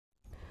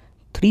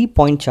3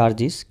 point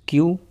charges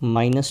q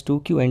minus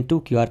 2q and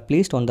 2q are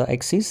placed on the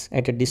axis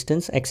at a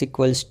distance x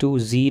equals to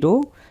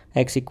 0,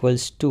 x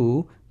equals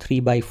to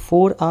 3 by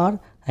 4r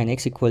and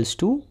x equals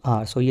to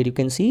r. So here you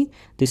can see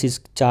this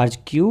is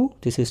charge q,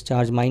 this is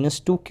charge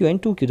minus 2q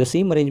and 2q, the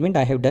same arrangement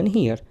I have done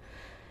here.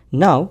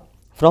 Now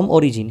from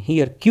origin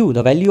here q,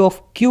 the value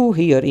of q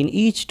here in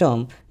each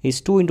term is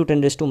 2 into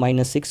 10 raised to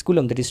minus 6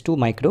 coulomb, that is 2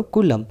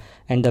 microcoulomb,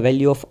 and the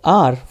value of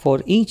r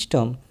for each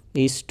term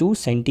is 2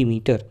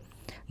 centimeter.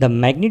 The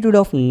magnitude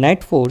of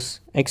net force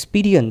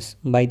experienced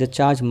by the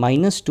charge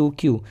minus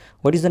 2q,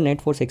 what is the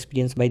net force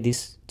experienced by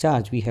this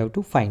charge, we have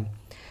to find.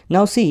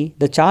 Now see,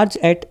 the charge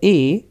at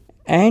A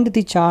and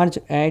the charge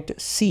at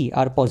C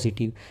are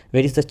positive,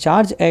 whereas the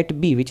charge at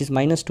B, which is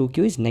minus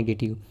 2q, is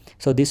negative.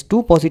 So this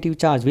two positive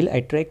charge will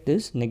attract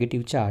this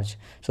negative charge.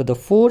 So the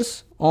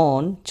force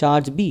on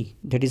charge B,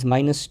 that is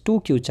minus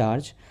 2q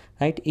charge,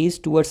 right, is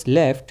towards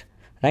left,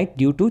 right,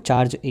 due to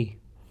charge A.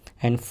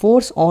 And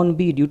force on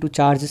B due to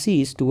charge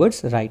C is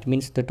towards right,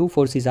 means the two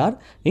forces are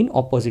in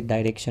opposite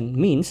direction.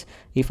 Means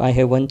if I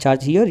have one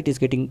charge here, it is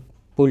getting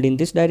pulled in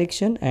this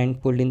direction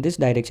and pulled in this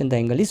direction, the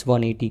angle is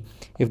 180.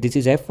 If this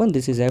is F1,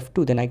 this is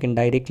F2, then I can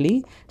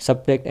directly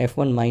subtract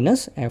F1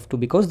 minus F2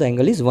 because the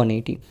angle is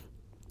 180.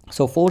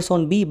 So force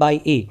on B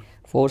by A,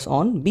 force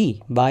on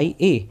B by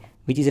A,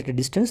 which is at a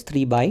distance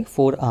 3 by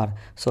 4r.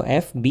 So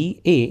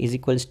FBA is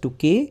equals to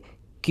K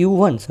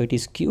Q1, so it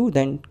is Q,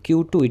 then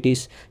Q2 it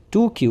is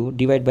 2Q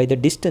divided by the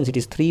distance, it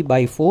is 3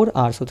 by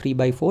 4r, so 3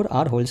 by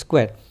 4r whole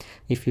square.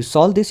 If you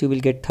solve this, you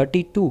will get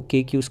 32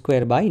 kq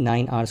square by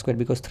 9r square,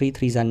 because 3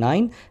 3s are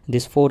 9,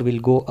 this 4 will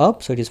go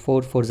up, so it is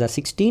 4 4s are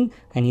 16,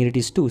 and here it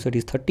is 2, so it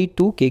is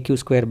 32 kq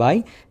square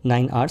by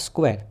 9r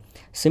square.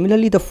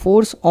 Similarly, the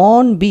force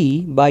on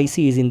B by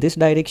C is in this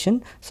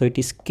direction, so it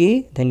is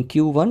K, then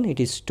Q1, it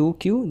is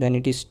 2Q, then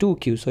it is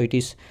 2Q, so it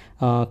is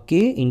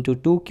K into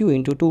 2Q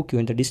into 2Q,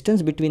 and the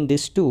distance between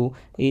these two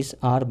is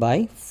R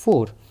by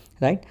 4,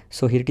 right?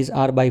 So here it is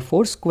R by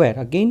 4 square.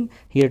 Again,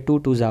 here 2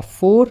 2s are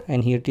 4,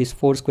 and here it is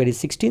 4 square is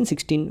 16,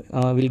 16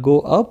 will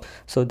go up,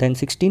 so then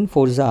 16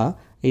 4s are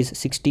is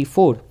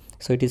 64,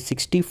 so it is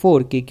 64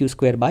 kq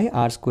square by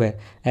R square.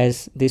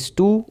 As these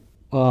two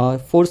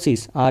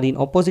forces are in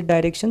opposite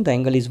direction, the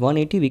angle is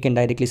 180, we can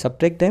directly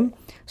subtract them.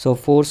 So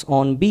force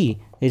on B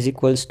is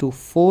equals to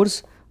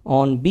force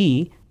on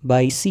B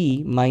by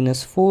C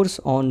minus force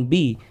on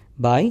B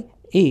by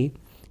A.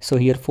 So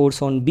here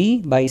force on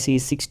B by C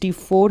is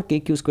 64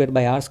 kq square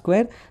by R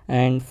square,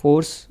 and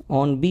force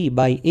on B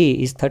by A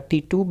is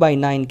 32 by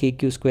 9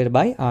 kq square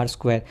by R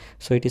square.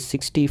 So it is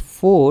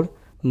 64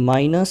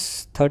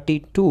 minus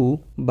 32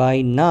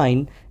 by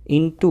 9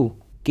 into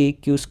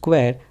kq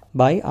square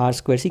by R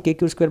square. See,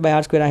 kq square by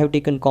R square I have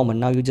taken common.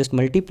 Now you just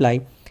multiply.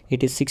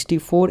 It is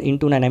 64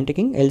 into 9. I am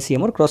taking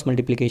LCM or cross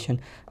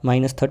multiplication,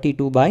 minus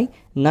 32 by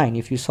 9.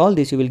 If you solve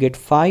this, you will get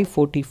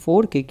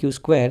 544 kq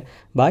square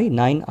by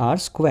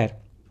 9R square.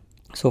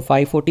 So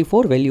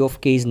 544, value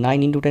of K is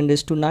 9 into 10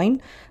 raised to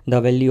 9.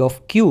 The value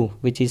of Q,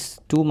 which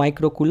is 2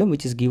 microcoulomb,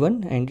 which is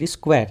given and is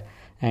square,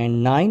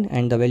 and 9,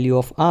 and the value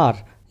of R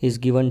is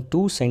given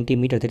 2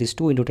 centimeter, that is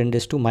 2 into 10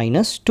 raised to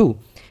minus 2.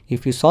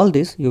 If you solve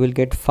this, you will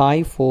get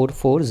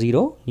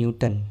 5440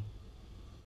 Newton.